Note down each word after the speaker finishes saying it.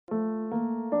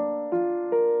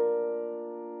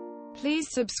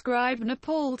Please subscribe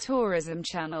Nepal Tourism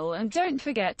channel and don't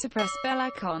forget to press bell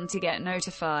icon to get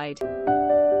notified.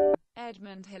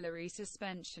 Edmund Hillary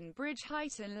Suspension Bridge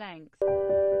Height and Length.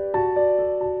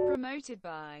 Promoted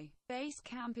by Base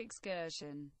Camp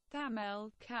Excursion,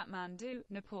 Thamel, Kathmandu,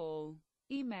 Nepal.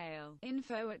 Email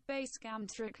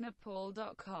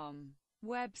info@basecamptripnepal.com.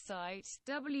 Website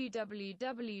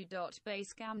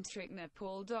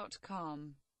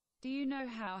www.basecamptripnepal.com. Do you know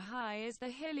how high is the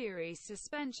Hillary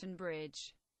Suspension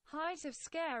Bridge? Height of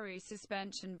scary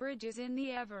suspension bridges in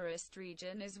the Everest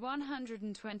region is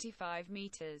 125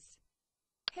 meters.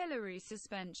 Hillary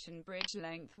Suspension Bridge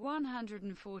length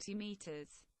 140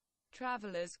 meters.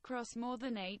 Travelers cross more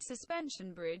than 8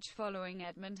 suspension bridge following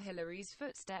Edmund Hillary's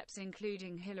footsteps,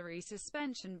 including Hillary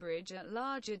Suspension Bridge at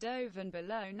Larja Dovan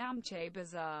below Namche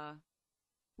Bazaar.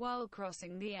 While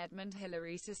crossing the Edmund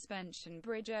Hillary Suspension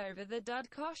Bridge over the Dudh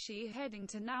Koshi heading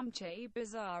to Namche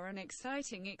Bazaar, an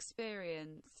exciting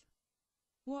experience.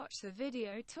 Watch the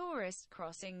video Tourist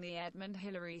Crossing the Edmund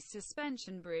Hillary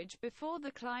Suspension Bridge before the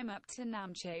climb up to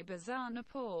Namche Bazaar,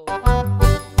 Nepal.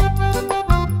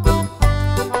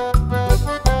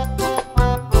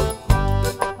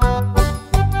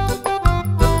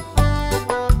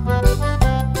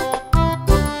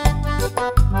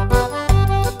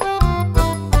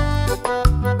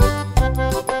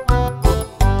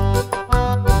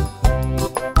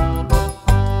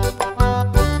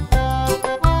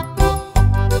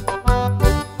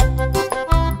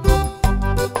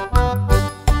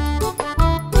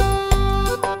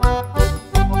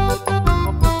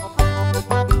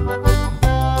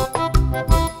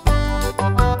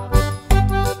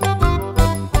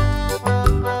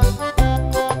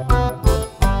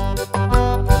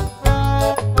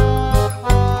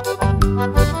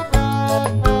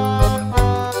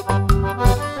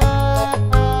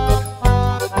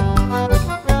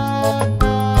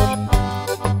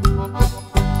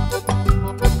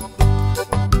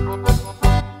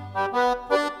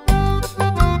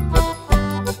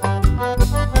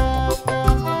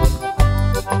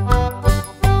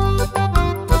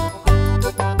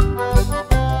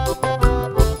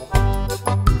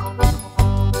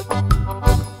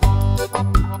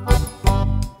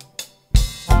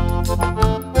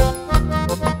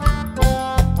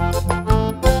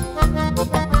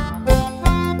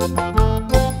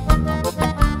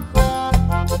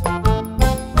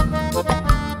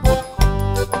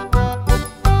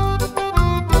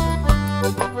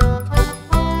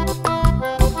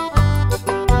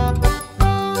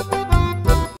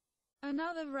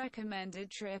 Another recommended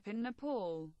trip in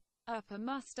Nepal. Upper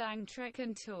Mustang Trek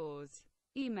and Tours.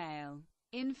 Email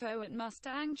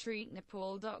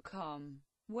info@mustangtreatnepal.com.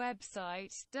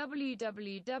 Website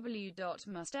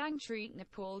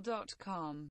www.mustangtreatnepal.com.